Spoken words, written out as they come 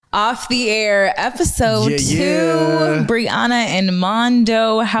Off the Air, episode 2, Bryhana and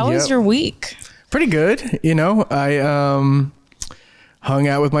Mando. How was your week? Pretty good. You know, I hung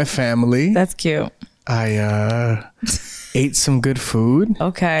out with my family. That's cute. I ate some good food.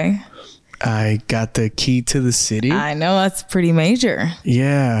 Okay. I got the key to the city. I know, that's pretty major.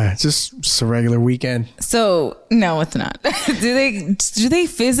 Yeah, just a regular weekend. So, no, it's not. Do they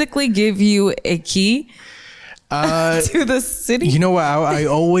physically give you a key? To the city? You know what? I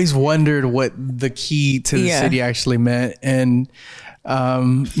always wondered what the key to the city actually meant, and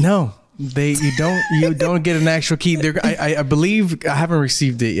no, you don't get an actual key. I believe I haven't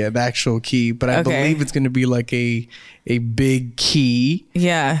received it yet, the actual key, but I believe it's going to be like a big key.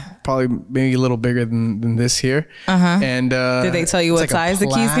 Yeah, probably maybe a little bigger than this here. And did they tell you what size the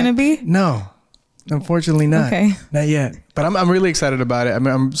key is going to be? No. Unfortunately not. Okay. Not yet. But I'm really excited about it. I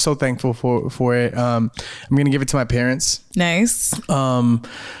mean, I'm so thankful for it. I'm going to give it to my parents. Nice. I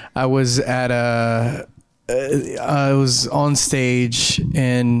was I was on stage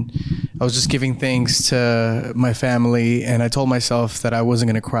and I was just giving thanks to my family, and I told myself that I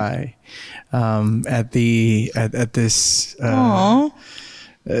wasn't going to cry at this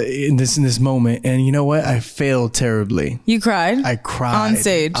in this moment. And you know what? I failed terribly. You cried? I cried.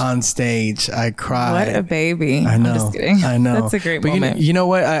 On stage. I cried. What a baby. I know. I'm just kidding. I know. That's a great moment. You know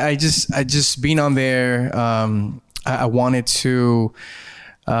what? I just being on there, I wanted to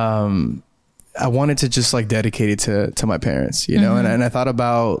just like dedicate it to my parents, you know, and I thought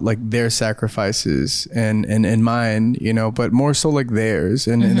about like their sacrifices and mine, you know, but more so like theirs.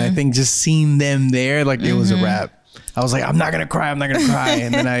 And I think just seeing them there, like it was a wrap. I was like, I'm not going to cry.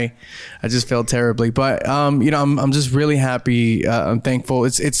 And then I just felt terribly. But, you know, I'm just really happy. I'm thankful.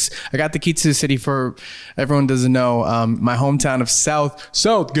 I got the key to the city. For everyone doesn't know, my hometown of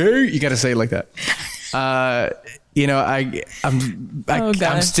Southgate. You got to say it like that. You know,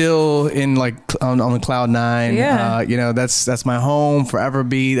 I'm still in like on the cloud nine. Yeah. You know, that's my home, forever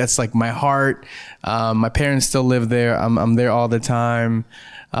be. That's like my heart. My parents still live there. I'm there all the time.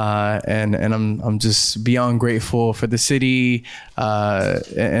 And I'm just beyond grateful for the city,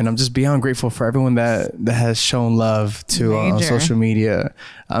 and I'm just beyond grateful for everyone that has shown love to on social media.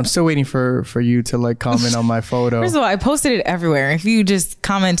 I'm still waiting for you to like comment on my photo. First of all, I posted it everywhere. If you just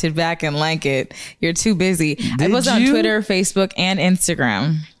commented back and like it, you're too busy. I posted on Twitter, Facebook, and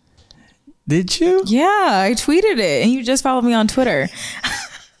Instagram. Did you? Yeah, I tweeted it, and you just followed me on Twitter.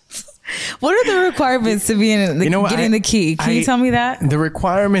 What are the requirements to be in getting the key? Can you tell me that? The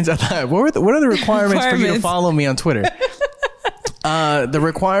requirements. I thought, what are the requirements for you to follow me on Twitter? The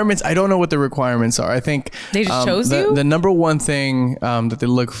requirements. I don't know what the requirements are. I think they just chose you. The number one thing that they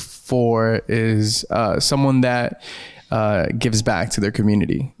look for is someone that gives back to their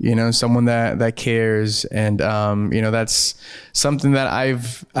community. You know, someone that cares, and you know, that's something that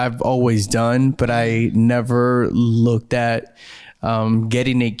I've always done, but I never looked at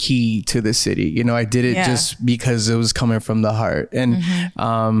getting a key to the city. You know, I did it just because it was coming from the heart. And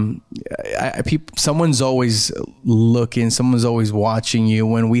someone's always looking, someone's always watching you.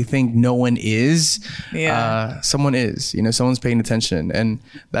 When we think no one is, someone is, you know, someone's paying attention. And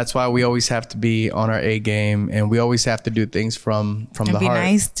that's why we always have to be on our A game, and we always have to do things from the heart. Be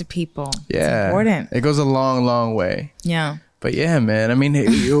nice to people. Yeah. It's important. It goes a long, long way. Yeah. But yeah, man, I mean,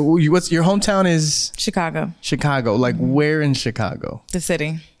 what's your hometown is? Chicago. Chicago. Like where in Chicago? The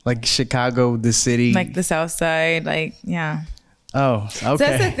city. Like Chicago, the city? Like the South Side. Like, yeah. Oh, okay. So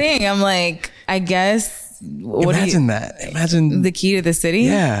that's the thing. I'm like, I guess. Imagine the key to the city?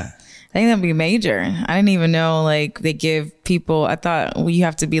 Yeah. I think that'd be major. I didn't even know like they give people, I thought you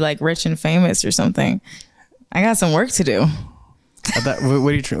have to be like rich and famous or something. I got some work to do. I thought,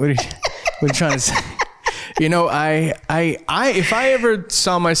 what are you trying to say? You know, if I ever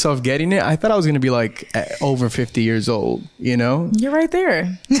saw myself getting it, I thought I was going to be like over 50 years old, you know? You're right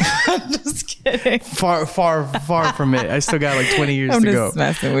there. I'm just kidding. Far from it. I still got like 20 years to go. I'm just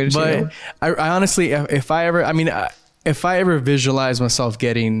messing with you. But I honestly, if I ever visualize myself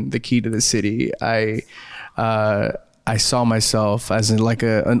getting the key to the city, I saw myself as like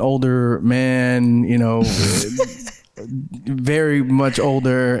an older man, you know, very much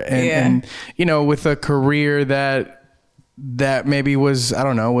older, and you know, with a career that maybe was, I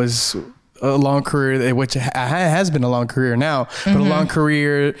don't know, was a long career, which has been a long career now, but a long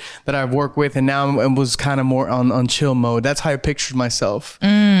career that I've worked with, and now it was kind of more on chill mode. That's how I pictured myself.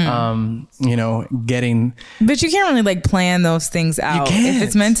 You know, getting. But you can't really like plan those things out. You can't. If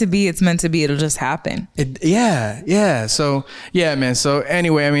it's meant to be, it's meant to be. It'll just happen. Yeah. So yeah, man. So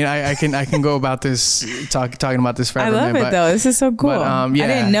anyway, I mean, I can go about this talking about this forever. I love it though. This is so cool. But, I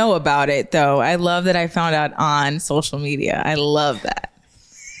didn't know about it though. I love that I found out on social media. I love that.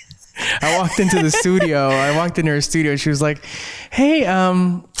 I walked into the studio. I walked into her studio. She was like, "Hey,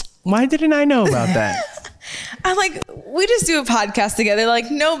 why didn't I know about that?" I'm like, we just do a podcast together.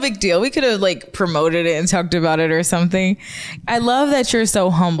 Like, no big deal. We could have like promoted it and talked about it or something. I love that you're so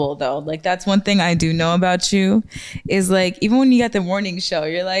humble though. Like, that's one thing I do know about you is like, even when you got the morning show,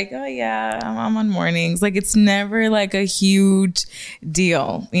 you're like, oh yeah, I'm on mornings. Like, it's never like a huge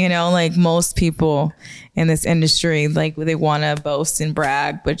deal. You know, like most people in this industry, like they want to boast and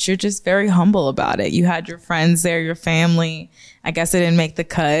brag, but you're just very humble about it. You had your friends there, your family. I guess it didn't make the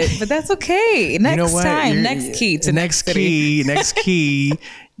cut, but that's okay. Next time, next key to next key,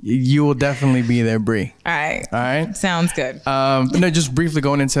 you will definitely be there, Bree. All right. Sounds good. No, just briefly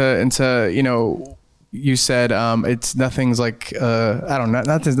going into you know, you said it's nothing's like I don't know,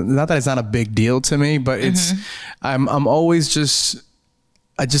 not that it's not a big deal to me, but it's I'm always just.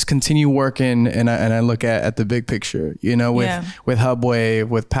 I just continue working and I look at the big picture, you know, with Hubwave,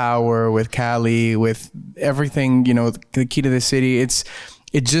 with Power, with Cali, with everything, you know, the key to the city. It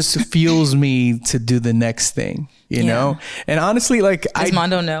just fuels me to do the next thing, you know? And honestly, like, does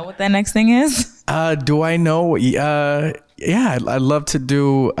Mando know what that next thing is? Do I know? Yeah, I'd love to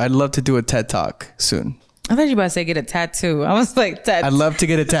do a TED Talk soon. I thought you were about to say get a tattoo. I was like, I'd love to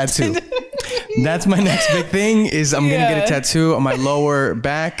get a tattoo. That's my next big thing is I'm going to get a tattoo on my lower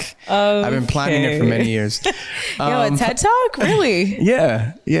back. Okay. I've been planning it for many years. Yo, a TED Talk? Really?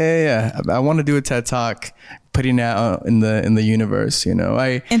 Yeah. I want to do a TED Talk, putting it out in the universe, you know.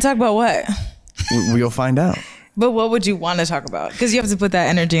 And talk about what? We'll find out. But what would you want to talk about? Because you have to put that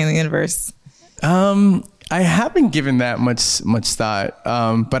energy in the universe. I haven't given that much thought,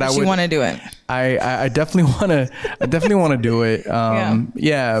 but I would want to do it. I definitely want to do it.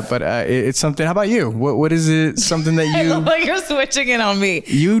 But it's something. How about you? What is it? Something that you? I love like you're switching it on me.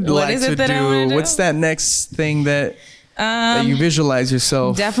 You'd like to do? What's that next thing that you visualize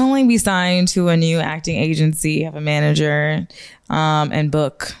yourself? Definitely be signed to a new acting agency, have a manager, and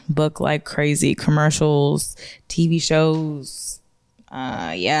book like crazy commercials, TV shows. Be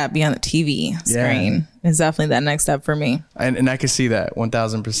on the TV screen. It's definitely that next step for me. And I can see that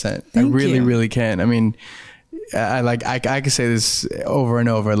 1000%. I really can. I mean, I could say this over and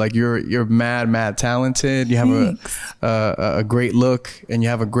over. Like you're mad talented. You have a great look and you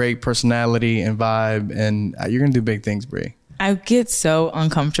have a great personality and vibe, and you're gonna do big things, Brie. I get so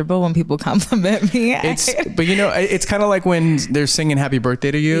uncomfortable when people compliment me. But you know, it's kind of like when they're singing happy birthday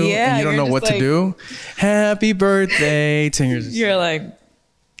to you and you don't know what to do. Happy birthday to you're like,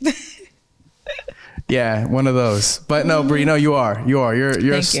 yeah, one of those. But no, Brie, no, you're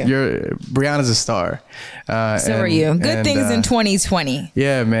Bryhana's a star. So are you. Good things in 2020.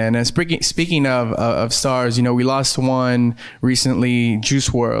 Yeah, man. And speaking of stars, you know, we lost one recently, Juice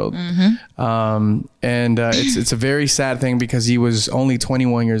WRLD. It's a very sad thing because he was only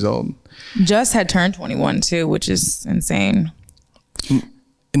 21 years old. Just had turned 21 too, which is insane.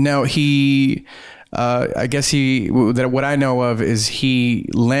 Now I guess what I know of is he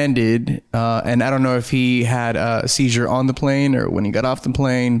landed, and I don't know if he had a seizure on the plane or when he got off the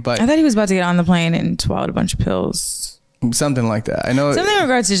plane, but I thought he was about to get on the plane and swallowed a bunch of pills. Something like that. I know something in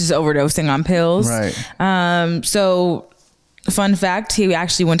regards to just overdosing on pills. Right. So fun fact, he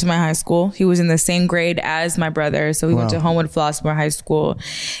actually went to my high school. He was in the same grade as my brother. So we went to Homewood Flossmoor High School,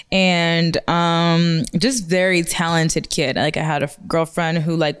 and just very talented kid. Like I had a girlfriend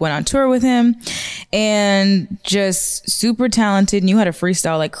who like went on tour with him and just super talented, knew how to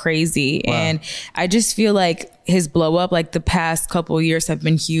freestyle like crazy. Wow. And I just feel like his blow up, like the past couple of years have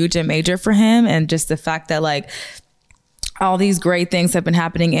been huge and major for him. And just the fact that like all these great things have been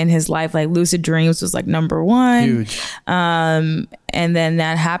happening in his life. Like Lucid Dreams was like number one. Huge. And then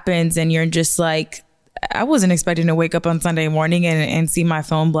that happens and you're just like, I wasn't expecting to wake up on Sunday morning and see my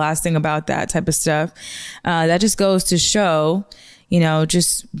phone blasting about that type of stuff. That just goes to show, you know,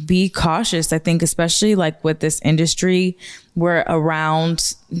 just be cautious. I think especially like with this industry, we're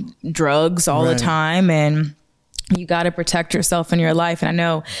around drugs all the time, and you got to protect yourself in your life. And I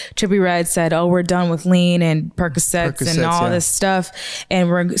know Trippie Redd said, oh, we're done with lean and Percocets and all this stuff, and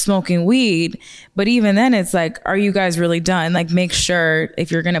we're smoking weed. But even then it's like, are you guys really done? Like, make sure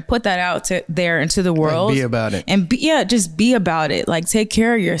if you're going to put that out there into the world, like, be about it and just be about it. Like, take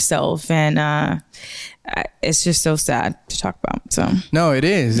care of yourself. And, it's just so sad to talk about. So no, it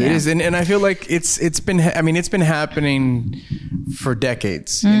is. It is. And I feel like it's been happening for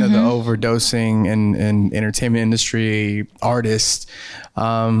decades, you know, the overdosing and entertainment industry, artists.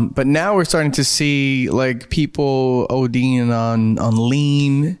 But now we're starting to see like people ODing on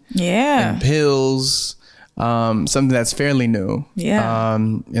lean and pills. something that's fairly new. Yeah.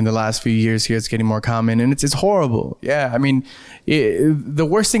 In the last few years here, it's getting more common, and it's horrible. Yeah. I mean, the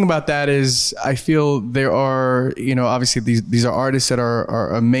worst thing about that is I feel there are, obviously these are artists that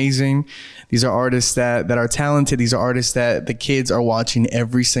are amazing. These are artists that are talented. These are artists that the kids are watching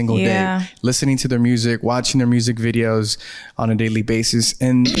every single day, listening to their music, watching their music videos on a daily basis.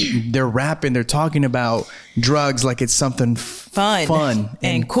 And they're rapping, they're talking about drugs like it's something fun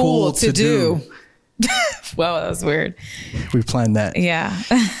and cool to do. Wow, that was weird. We planned that. Yeah.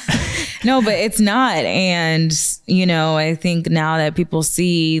 No, but it's not. And, I think now that people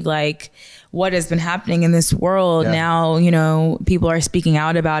see like what has been happening in this world, now, people are speaking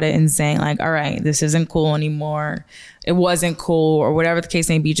out about it and saying like, all right, this isn't cool anymore. It wasn't cool, or whatever the case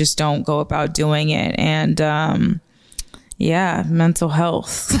may be, just don't go about doing it. And, mental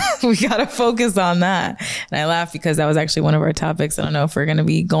health. We got to focus on that. And I laugh because that was actually one of our topics. I don't know if we're going to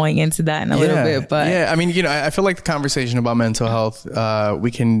be going into that in a little bit, but I mean, I feel like the conversation about mental health,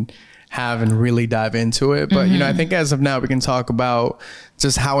 we can have and really dive into it. But, I think as of now, we can talk about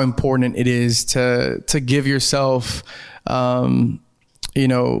just how important it is to give yourself,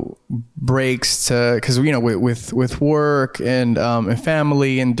 breaks because with work and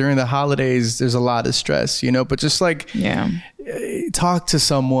family and during the holidays, there's a lot of stress, but just like talk to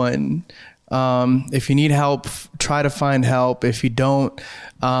someone. If you need help, try to find help. If you don't,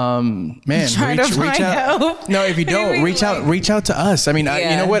 reach out. No, if you don't, reach out to us. I mean,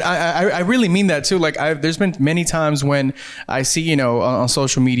 you know what? I really mean that too. Like there's been many times when I see, on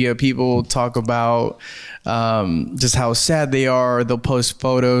social media, people talk about, just how sad they are. They'll post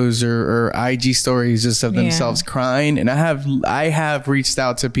photos or IG stories just of themselves crying. And I have reached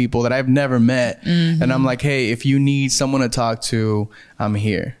out to people that I've never met. And I'm like, hey, if you need someone to talk to, I'm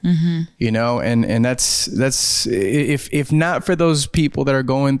here, and that's, if not for those people that are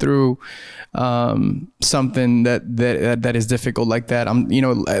going through, something that is difficult like that,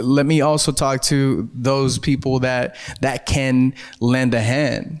 let me also talk to those people that can lend a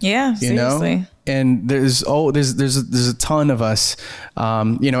hand. Yeah. Seriously. And there's a ton of us,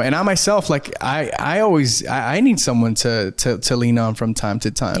 and I myself, like I need someone to lean on from time to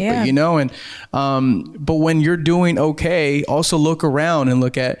time, but when you're doing okay, also look around and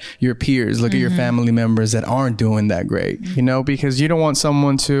look at your peers, look at your family members that aren't doing that great, because you don't want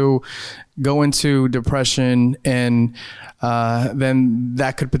someone to go into depression and then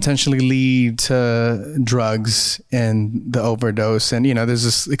that could potentially lead to drugs and the overdose. And,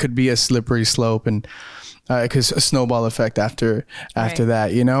 it could be a slippery slope and because a snowball effect after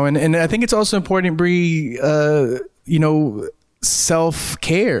that, and I think it's also important, Bree,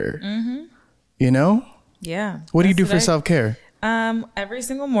 self-care, Yeah. What do you do for self-care? Every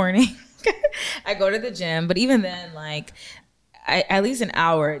single morning I go to the gym, but even then, like, at least an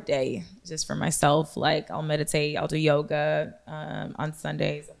hour a day just for myself. Like I'll meditate, I'll do yoga, on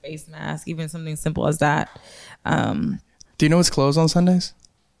Sundays, a face mask, even something simple as that. Do you know what's closed on Sundays?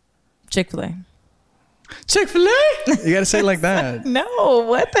 Chick-fil-A. Chick-fil-A? You gotta say it like that. No,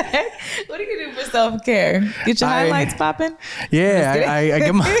 what the heck? What are you gonna do for self-care? Get your highlights popping? Yeah, I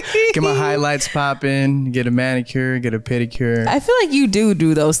get my highlights popping, get a manicure, get a pedicure. I feel like you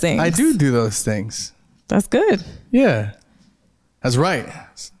do those things. I do those things. That's good. Yeah. That's right.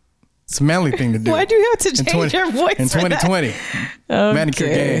 It's a manly thing to do. Why do you have to change your voice in 2020? Okay. Manicure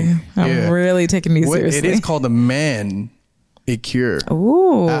game. I'm really taking these seriously. It is called a manicure.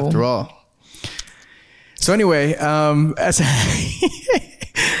 Ooh. After all. So anyway,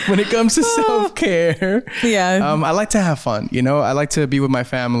 when it comes to self-care, I like to have fun. I like to be with my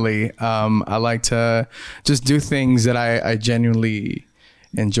family. I like to just do things that I genuinely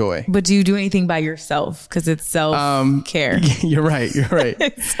enjoy. But do you do anything by yourself? Because it's self-care. You're right.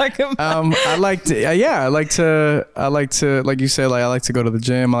 It's like I like to, like you said, like I like to go to the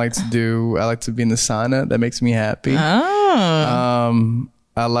gym. I like to be in the sauna. That makes me happy. Oh.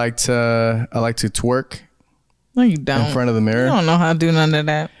 I like to twerk. No, you don't. In front of the mirror. I don't know how to do none of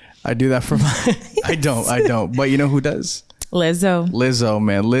that. I do that for my, I don't. But you know who does? Lizzo,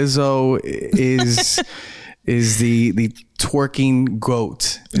 man. Lizzo is the twerking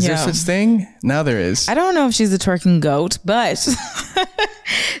goat. Is there such thing? Now there is. I don't know if she's a twerking goat, but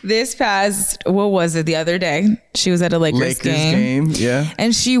this past, what was it, the other day, she was at a Lakers game. Yeah.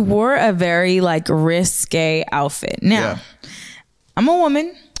 And she wore a very like risque outfit. Now, I'm a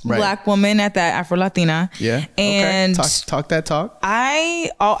woman. Black woman at that, Afro Latina. Yeah. And okay. Talk that talk.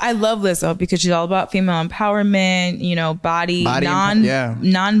 I love Lizzo because she's all about female empowerment, you know,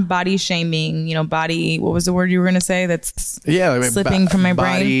 non body shaming, you know, body, what was the word you were going to say? That's slipping from my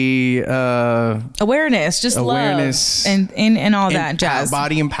brain. Awareness, just awareness, love and all that jazz.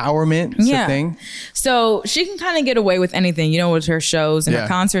 Body empowerment is the thing. So she can kind of get away with anything, you know, with her shows and her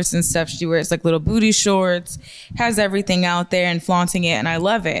concerts and stuff. She wears like little booty shorts, has everything out there and flaunting it, and I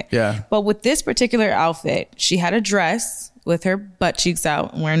love it. Yeah. But with this particular outfit, she had a dress with her butt cheeks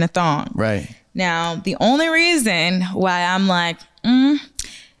out, wearing a thong. Right. Now, the only reason why I'm like,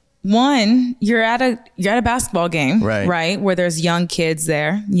 one, you're at a basketball game, right? Where there's young kids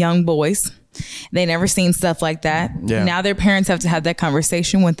there, young boys. They never seen stuff like that. Yeah. Now their parents have to have that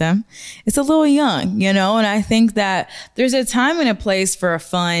conversation with them. It's a little young, you know? And I think that there's a time and a place for a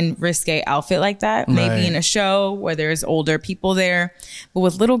fun, risque outfit like that. Maybe in a show where there's older people there. But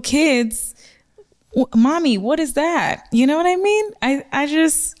with little kids, mommy, what is that? You know what I mean?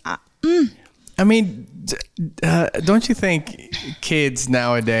 I mean, don't you think kids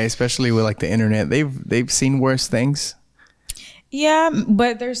nowadays, especially with like the internet, they've seen worse things? Yeah,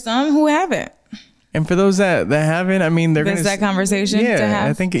 but there's some who haven't. And for those that haven't, I mean, there's that conversation to have.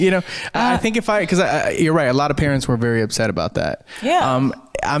 I think, you know, I think you're right. A lot of parents were very upset about that. Yeah.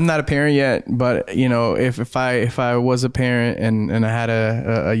 I'm not a parent yet, but you know, if I was a parent and I had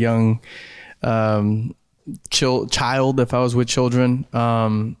a young child, if I was with children,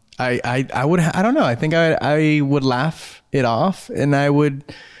 I would, I don't know. I think I would laugh it off, and I would,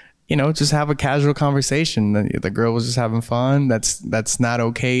 you know, just have a casual conversation. The girl was just having fun. That's not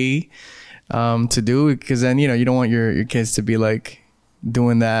okay to do, because then, you know, you don't want your kids to be like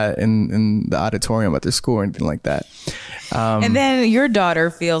doing that in the auditorium at their school or anything like that. And then your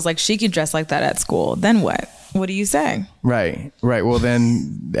daughter feels like she could dress like that at school. Then what? What do you say? Right. Well,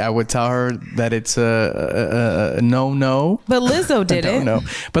 then I would tell her that it's a no. But Lizzo did it. No.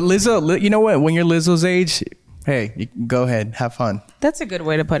 But Lizzo, you know what? When you're Lizzo's age, hey, you can go ahead, have fun. That's a good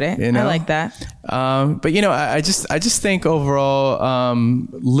way to put it. You know? I like that. But you know, I just think overall,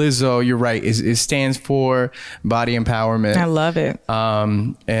 Lizzo, you're right, is stands for body empowerment. I love it.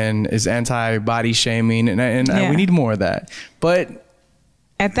 And is anti-body shaming, and we need more of that. But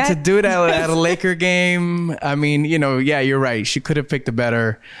to do it at a Laker game, I mean, you know, yeah, you're right. She could have picked a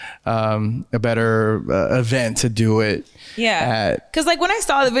better event to do it. Yeah, because like when I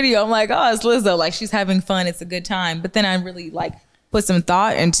saw the video, I'm like, oh, it's Lizzo. Like, she's having fun. It's a good time. But then I really like put some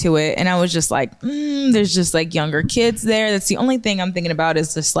thought into it, and I was just like, there's just like younger kids there. That's the only thing I'm thinking about,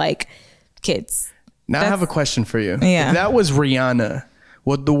 is just like kids. Now I have a question for you. Yeah. If that was Rihanna,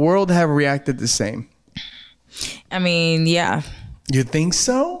 would the world have reacted the same? I mean, yeah. You think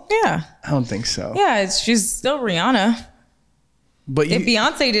so? Yeah. I don't think so. Yeah, she's still Rihanna. But if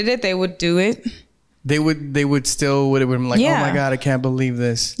Beyonce did it, they would do it. They would still have been like, oh my God, I can't believe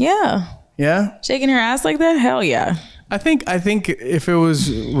this. Yeah. Yeah? Shaking her ass like that? Hell yeah. I think if it was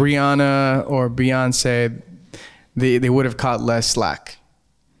Rihanna or Beyonce, they would have caught less slack.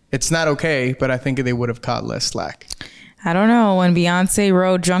 It's not okay, but I think they would have caught less slack. I don't know. When Beyonce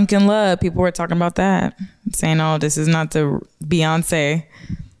wrote Drunken Love, people were talking about that, saying, oh, this is not the Beyonce,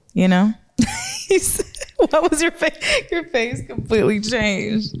 you know? What was your face? Your face completely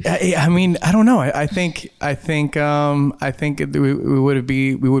changed. I mean, I don't know. I think we would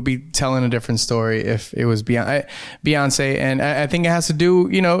be telling a different story if it was Beyonce, and I think it has to do,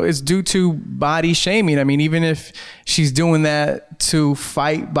 you know, it's due to body shaming. I mean, even if she's doing that to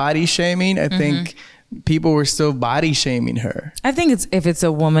fight body shaming, I think people were still body shaming her. I think if it's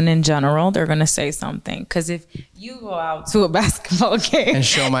a woman in general, they're gonna say something. Because if you go out to a basketball game and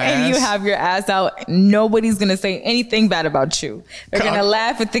show my ass, and you have your ass out, nobody's gonna say anything bad about you. They're gonna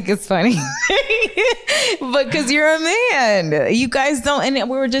laugh and think it's funny. But because you're a man, you guys don't. And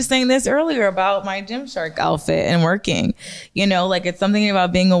we were just saying this earlier about my Gymshark outfit and working. You know, like, it's something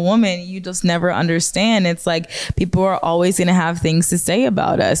about being a woman you just never understand. It's like people are always gonna have things to say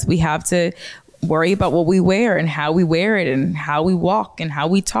about us. We have to worry about what we wear and how we wear it and how we walk and how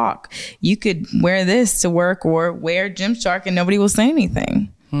we talk. You could wear this to work or wear Gymshark and nobody will say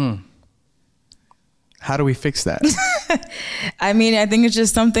anything. How do we fix that? I mean, I think it's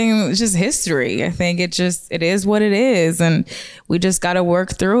just it's just history. I think it is what it is, and we just got to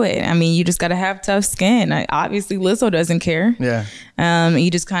work through it. I mean, you just got to have tough skin. Obviously, Lizzo doesn't care. Yeah.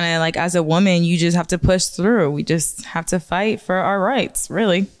 You just kind of, like, as a woman, you just have to push through. We just have to fight for our rights,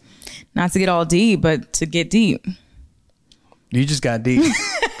 really. Not to get all deep, but to get deep. You just got deep.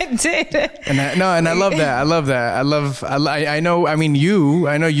 I did. And I love that. I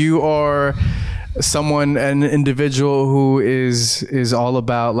know you are an individual who is all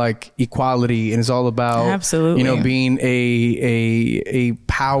about like equality and is all about absolutely, being a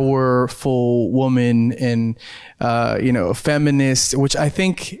powerful woman and a feminist, which I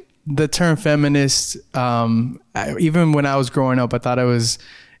think the term feminist, even when I was growing up, I thought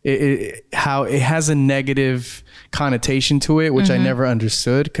how it has a negative connotation to it, which I never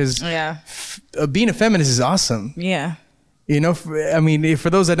understood, because being a feminist is awesome. Yeah. For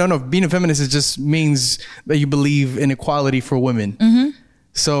those that don't know, being a feminist just means that you believe in equality for women.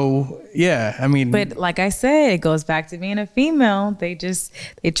 So, but like I said, it goes back to being a female. They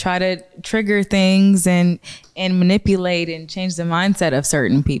try to trigger things and manipulate and change the mindset of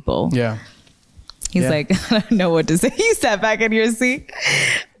certain people. Yeah. He's like, I don't know what to say. You sat back in your seat.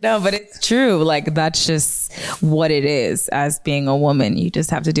 No, but it's true. Like, that's just what it is as being a woman. You just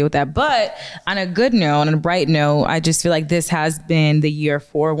have to deal with that. But on a good note, on a bright note, I just feel like this has been the year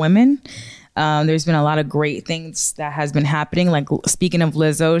for women. There's been a lot of great things that has been happening. Like, speaking of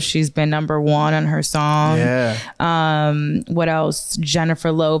Lizzo, she's been number 1 on her song. Yeah. What else?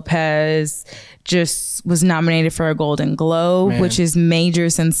 Jennifer Lopez just was nominated for a Golden Globe, which is major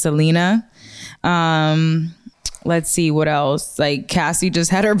since Selena. Let's see what else. Like, Cassie just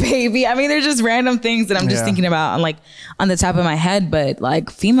had her baby. I mean, they're just random things that I'm just thinking about on the top of my head. But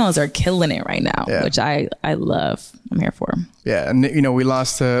like, females are killing it right now, which I love. I'm here for. Yeah, and we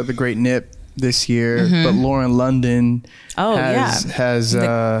lost the great Nip this year, but Lauren London has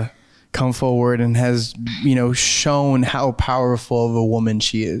come forward and has shown how powerful of a woman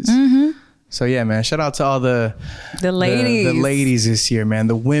she is. So yeah, man, shout out to all the ladies, the ladies this year, man,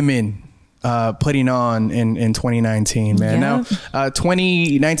 the women putting on in 2019, man. Now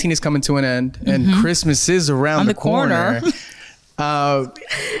 2019 is coming to an end, and Christmas is around the corner.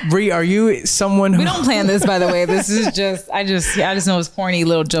 Bree, are you someone who... We don't plan this, by the way. This is just, I just know it's corny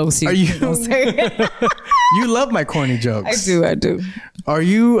little jokes. You love my corny jokes. I do. Are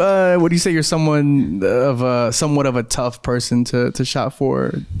you, what do you say, you're somewhat of a tough person to shop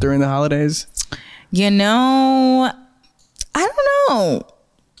for during the holidays? I don't know.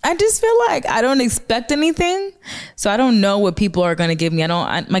 I just feel like I don't expect anything, so I don't know what people are going to give me.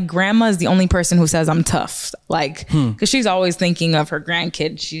 My grandma is the only person who says I'm tough, like, because she's always thinking of her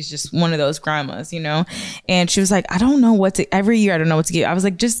grandkid. She's just one of those grandmas, and she was like, I don't know every year I don't know what to give. I was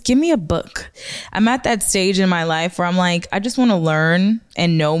like, just give me a book. I'm at that stage in my life where I'm like, I just want to learn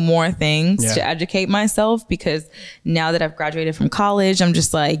and know more things to educate myself, because now that I've graduated from college, I'm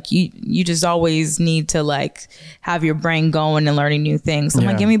just like, you just always need to like have your brain going and learning new things. So I'm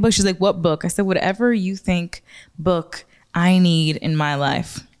like, give me a book. She's like, what book? I said, whatever you think book I need in my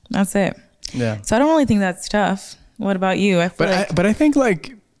life. That's it. Yeah. So I don't really think that's tough. What about you? But I think,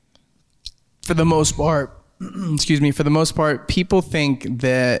 like, for the most part, people think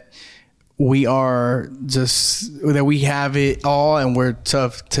that we have it all and we're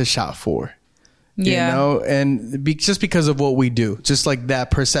tough to shop for. And just because of what we do, just like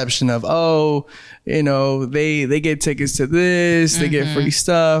that perception of, they get tickets to this, they get free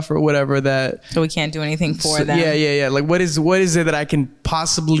stuff or whatever, that so we can't do anything for them. Yeah. Like, what is it that I can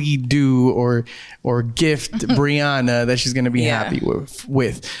possibly do or gift Bryhana that she's going to be happy with?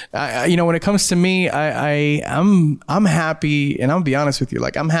 When it comes to me, I'm happy, and I'll be honest with you,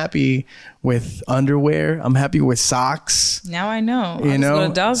 like, I'm happy with underwear. I'm happy with socks. Now I know. I'll just go to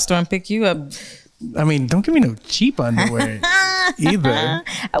the dollar store and pick you up. I mean, don't give me no cheap underwear either. I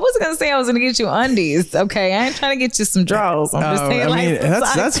wasn't going to say I was going to get you undies. Okay. I ain't trying to get you some drawers. I'm just saying,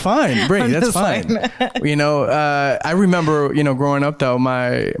 that's fine. Brie, that's fine. I remember, growing up though,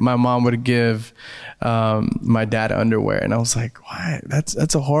 my mom would give my dad underwear, and I was like, why?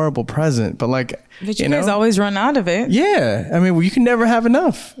 That's a horrible present. But like, but you guys always run out of it. Yeah. I mean, you can never have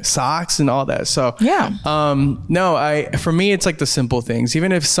enough socks and all that. So for me, it's like the simple things.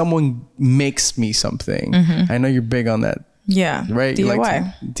 Even if someone makes me something, I know you're big on that. Yeah. Right.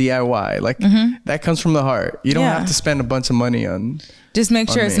 DIY. Like, that comes from the heart. You don't have to spend a bunch of money on. Just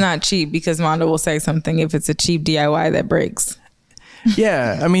make sure it's not cheap, because Mando will say something if it's a cheap DIY that breaks.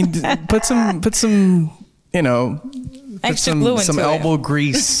 Yeah. I mean, put some, extra glue into some elbow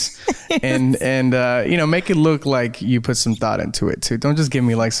grease and make it look like you put some thought into it too. Don't just give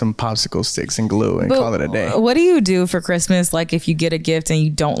me like some popsicle sticks and glue and call it a day. What do you do for Christmas? Like, if you get a gift and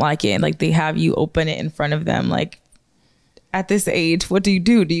you don't like it, and like they have you open it in front of them, like, at this age, what do you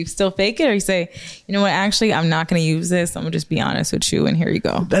do? Do you still fake it, or you say, you know what, actually, I'm not going to use this. I'm going to just be honest with you, and here you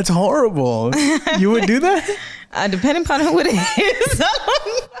go. That's horrible. You would do that? Depending upon who it is.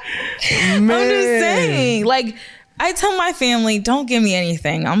 I'm just saying, like, I tell my family, don't give me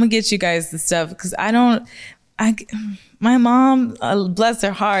anything. I'm going to get you guys the stuff, because my mom, bless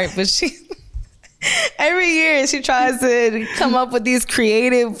her heart, but Every year she tries to come up with these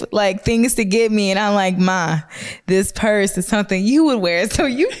creative like things to get me, and I'm like, Ma, this purse is something you would wear, so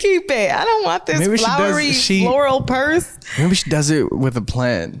you keep it. I don't want this flowery floral purse. Maybe she does it with a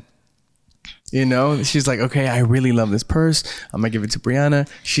plan. You know, she's like, okay, I really love this purse. I'm gonna give it to Bryhana.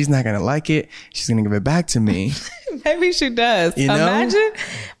 She's not gonna like it. She's gonna give it back to me. Maybe she does. You know? Imagine,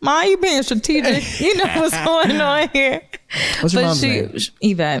 Ma, you being strategic. You know what's going on here. What's your mom's name?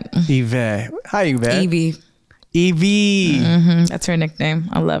 Yvette. Yvette. Hi, Yvette. Evie. Evie. Mm-hmm. That's her nickname.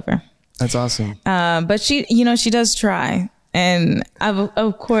 I love her. That's awesome. But she, you know, she does try. And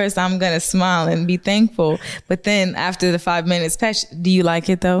of course, I'm going to smile and be thankful. But then after the 5 minutes, do you like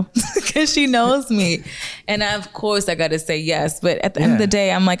it though? Because she knows me. And of course, I got to say yes. But at the end of the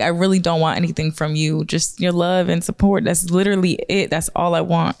day, I'm like, I really don't want anything from you. Just your love and support. That's literally it. That's all I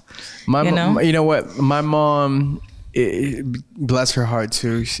want. You know what? My mom, bless her heart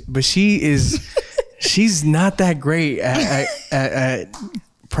too. But she's not that great at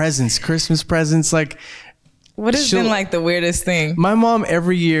presents, Christmas presents. Like, what has been like the weirdest thing? My mom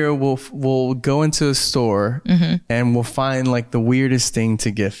every year will go into a store and will find like the weirdest thing to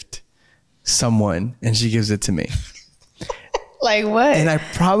gift someone, and she gives it to me. Like what? And I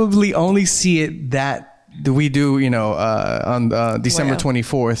probably only see it that we do, you know, on December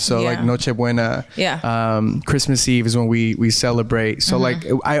 24th. So like Noche Buena. Yeah. Christmas Eve is when we celebrate. So like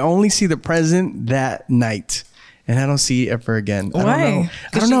I only see the present that night, and I don't see it ever again. Why?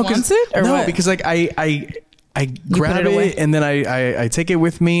 I don't know. Wants it or no, what? Because like I grab it and then I take it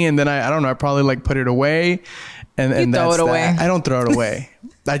with me, and then I don't know, I probably like put it away and throw it away. I don't throw it away.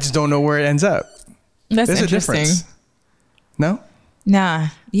 I just don't know where it ends up. That's There's interesting. A difference. No? Nah,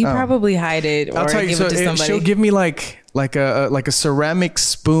 you probably hide it or give it to somebody. She'll give me like a ceramic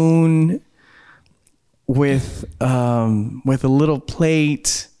spoon with a little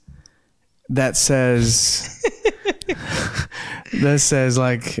plate that says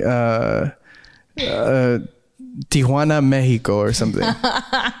like Tijuana, Mexico or something,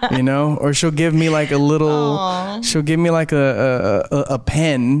 you know, or she'll give me like a little, she'll give me like a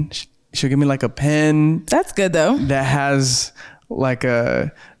pen. She'll give me like a pen. That's good though. That has like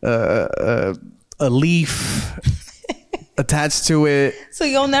a leaf attached to it. So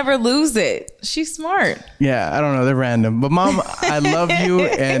you'll never lose it. She's smart. Yeah, I don't know. They're random. But Mom, I love you.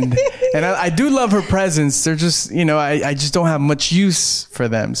 And I do love her presents. They're just, you know, I just don't have much use for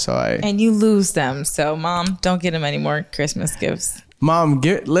them. And you lose them. So Mom, don't get them any more Christmas gifts. Mom,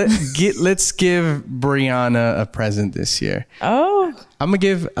 let's give Bryhana a present this year. Oh. I'm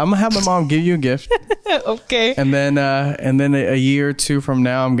gonna have my mom give you a gift. Okay. And then a year or two from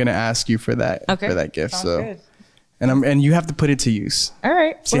now, I'm gonna ask you for that gift. Sounds so good. And you have to put it to use. All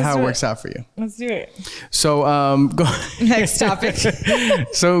right. See how it works out for you. Let's do it. So next topic.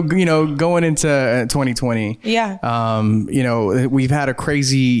 So, you know, going into 2020. Yeah. You know, we've had a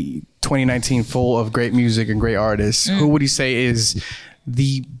crazy 2019 full of great music and great artists. Who would you say is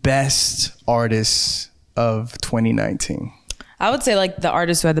the best artist of 2019? I would say like the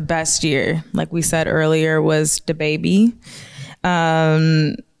artist who had the best year, like we said earlier, was DaBaby.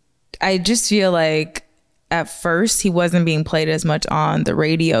 I just feel like at first he wasn't being played as much on the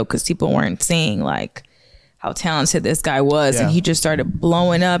radio because people weren't seeing like how talented this guy was. And he just started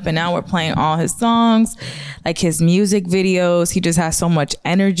blowing up, and now we're playing all his songs, like his music videos. He just has so much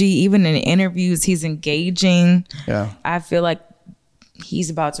energy. Even in interviews, he's engaging. Yeah. I feel like he's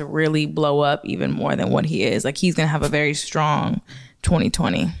about to really blow up even more than what he is. Like he's going to have a very strong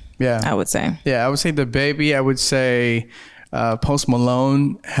 2020. Yeah. I would say. Yeah. I would say DaBaby. I would say Post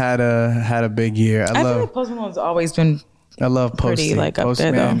Malone had a big year. I feel like Post Malone's always been Post. Pretty like up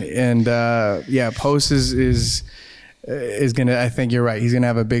there man. though. And Post is gonna, I think you're right, he's gonna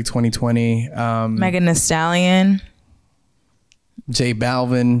have a big 2020. Megan Thee Stallion. J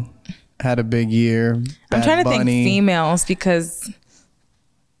Balvin had a big year. I'm trying to think females because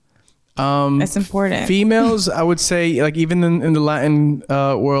it's important. Females, I would say, like even in the Latin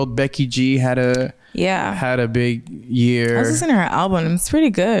world, Becky G had a big year. I was listening to her album. It's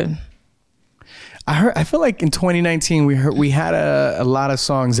pretty good. I feel like in 2019 we had a lot of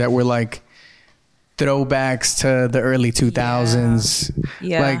songs that were like throwbacks to the early 2000s.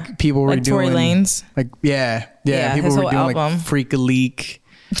 Yeah. Like people were like doing Tory Lanez. Like people were doing album. like Freak a Leak.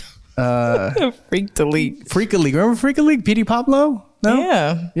 Freak a Leak. Remember Freak a Leak? Petey Pablo?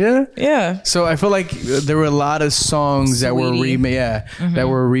 No? Yeah. So I feel like there were a lot of songs that were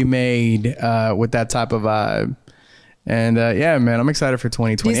remade with that type of vibe. And man, I'm excited for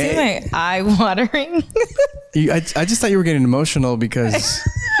 2020. Do you see my eye watering? I just thought you were getting emotional because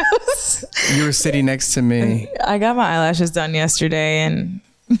you were sitting next to me. I got my eyelashes done yesterday, and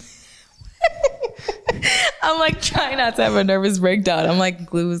I'm like trying not to have a nervous breakdown. I'm like,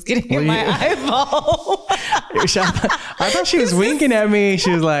 glue is getting in my eyeball. I thought she was winking at me.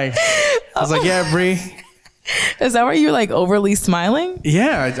 She was like, I was like, yeah, Bree. Is that why you're like overly smiling?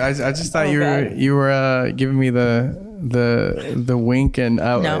 Yeah, I just thought you were giving me the wink and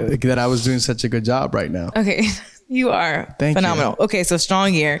that I was doing such a good job right now. Okay, you are phenomenal. You. Okay, so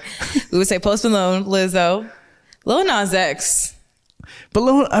strong year. We would say Post Malone, Lizzo, Lil Nas X. But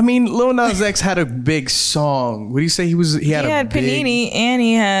Lil Nas X had a big song. What do you say he had Panini and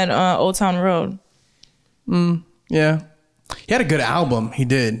he had Old Town Road. Yeah. He had a good album. He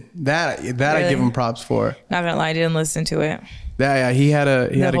did. That really? I give him props for. Not gonna lie, I didn't listen to it. Yeah, he had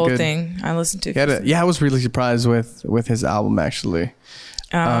a whole good thing. I listened to. I was really surprised with his album actually.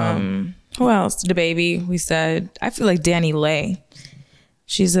 Who else? The Baby. We said. I feel like Danny Lay.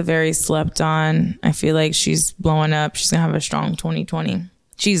 She's a very slept on. I feel like she's blowing up. She's gonna have a strong 2020.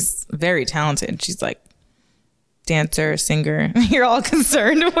 She's very talented. She's like dancer, singer. You're all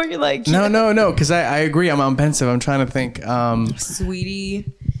concerned where you're like, no, because I agree. I'm pensive. I'm trying to think. Sweetie,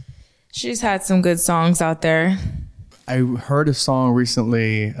 she's had some good songs out there. I heard a song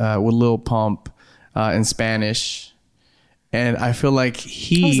recently with Lil Pump in Spanish, and I feel like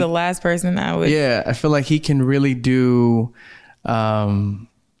he was the last person I would. Yeah, I feel like he can really do like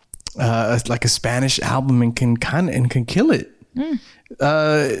a Spanish album and can kill it.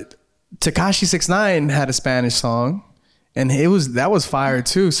 Tekashi 6ix9ine had a Spanish song, and that was fire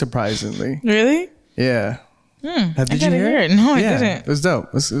too. Surprisingly, really? Yeah. Did you hear it? No, I didn't. It was dope.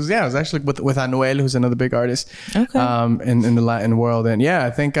 It was actually with Anuel, who's another big artist. Okay. In the Latin world, and yeah, I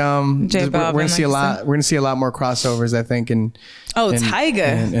think we're gonna see a lot. We're gonna see a lot more crossovers. I think in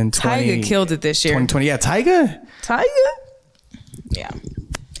Tyga. In Tyga killed it this year. 2020. Yeah, Tyga. Yeah.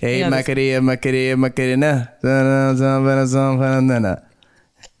 Hey, Macarena.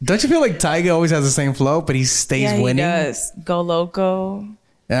 Don't you feel like Tyga always has the same flow, but he stays winning? He does. Go Loco.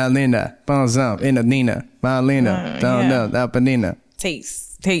 Alina, Bonzum, Nina, Malina, Panina.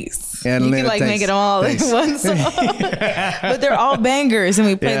 Taste. Yeah, you can like make it all in one song. But they're all bangers and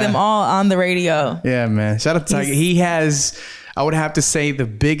we play them all on the radio. Yeah, man. Shout out to Tyga. He has, I would have to say, the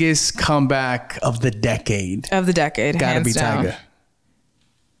biggest comeback of the decade. Gotta be down. Tyga.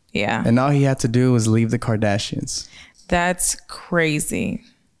 Yeah. And all he had to do was leave the Kardashians. That's crazy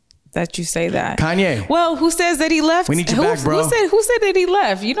that you say that. Kanye. Well, who says that he left? We need you back, bro. Who said that he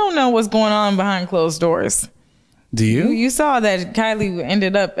left? You don't know what's going on behind closed doors. Do you? You saw that Kylie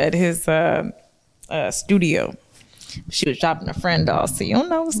ended up at his studio. She was dropping a friend off, so you don't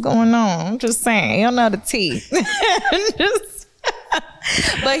know what's going on. I'm just saying, you don't know the tea.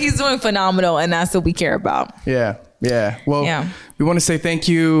 But he's doing phenomenal, and that's what we care about. Yeah. Well, we want to say thank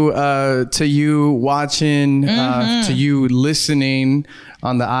you to you watching, to you listening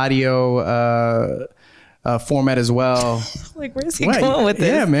on the audio format as well. Like, where's he going with this?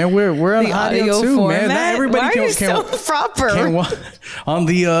 Yeah, man, we're on the audio too, format? man. Not everybody Why are you so proper? On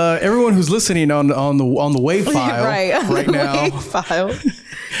the everyone who's listening on the WAV file right now. WAV file.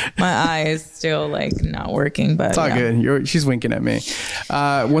 My eye is still like not working, but it's all good. She's winking at me.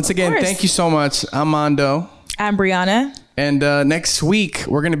 Once again, thank you so much. I'm Mando. I'm Bryhana. And next week,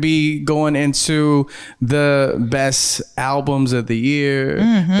 we're going to be going into the best albums of the year,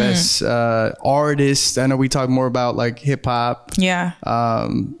 best artists. I know we talk more about like hip hop. Yeah.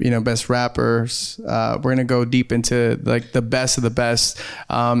 Best rappers. We're going to go deep into like the best of the best,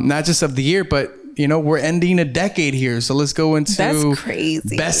 not just of the year, but we're ending a decade here. So let's go into that's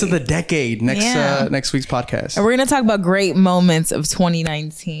crazy. Best of the decade next week's podcast. And we're going to talk about great moments of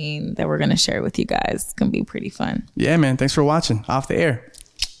 2019 that we're going to share with you guys. It's going to be pretty fun. Yeah, man. Thanks for watching Off the Air.